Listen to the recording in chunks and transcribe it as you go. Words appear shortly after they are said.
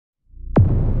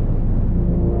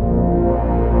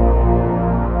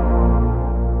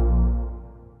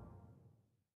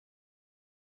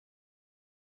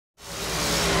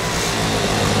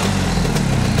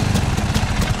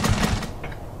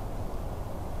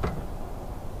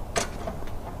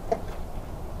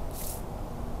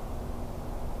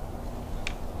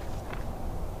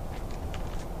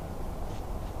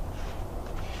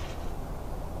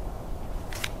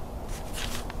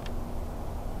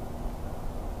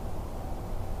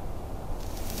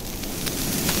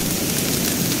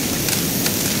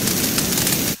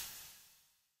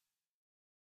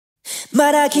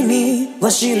まだ君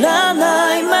は知ら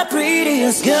ない My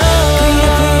prettiest girl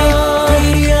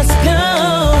Prettiest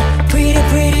girl Pretty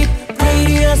pretty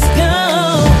prettiest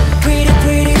girl Pretty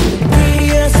pretty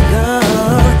prettiest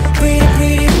girl Pretty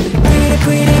pretty pretty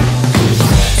pretty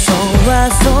そわ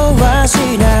そわし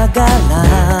ながら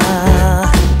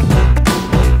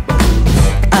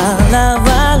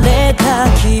現れた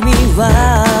君は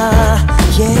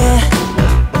Yeah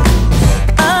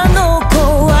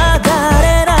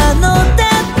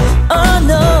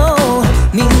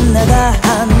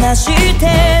話し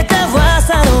てた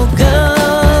噂の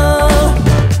Girl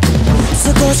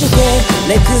少し照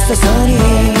れくさそうに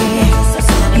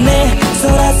目そ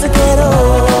らすけど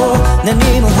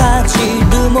何も恥じ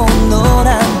るもの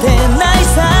なんてない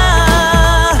さ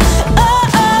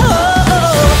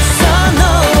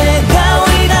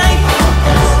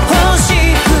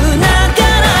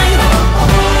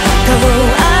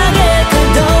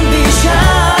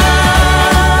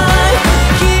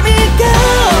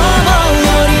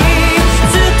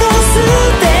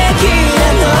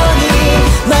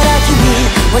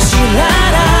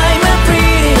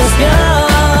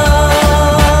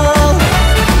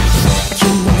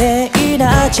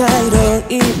茶色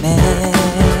い目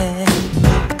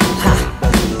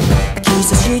キ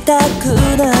スしたく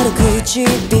なる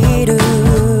唇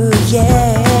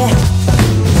Yeah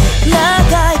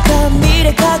長い髪で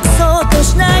隠そうと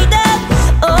しないで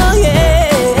Oh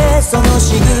yeah その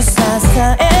仕草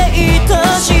さえ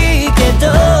愛しいけ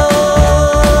ど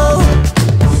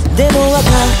でも分か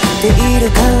ってい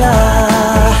るから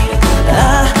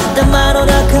頭の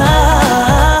中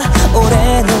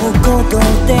俺のこと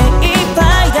でいっぱ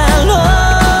い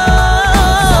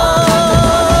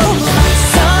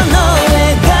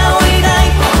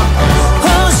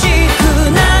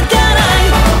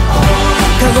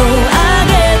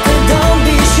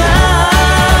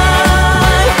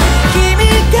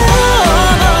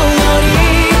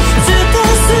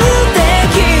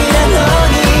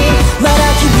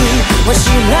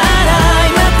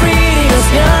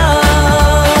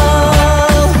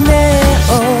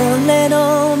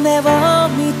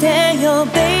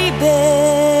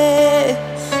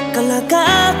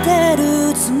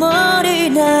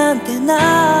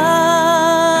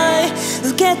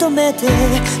受け止めて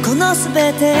この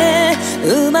全て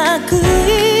うまく言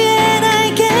えな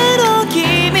いけど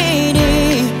君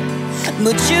に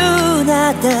夢中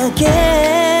なだけ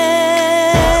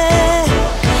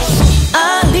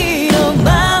ありの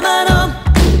ままの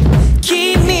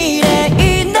君で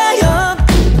いいんだよ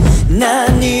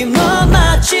何も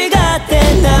間違っ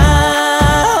てない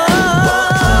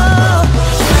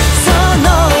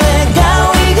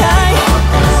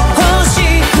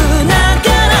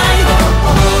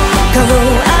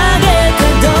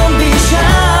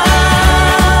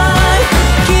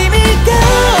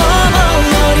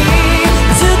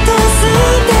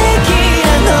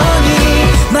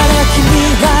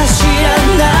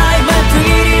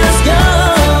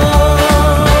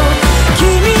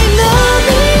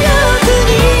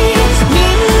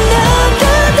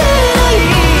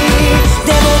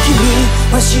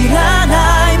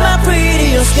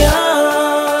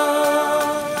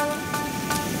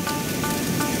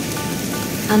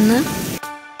Anna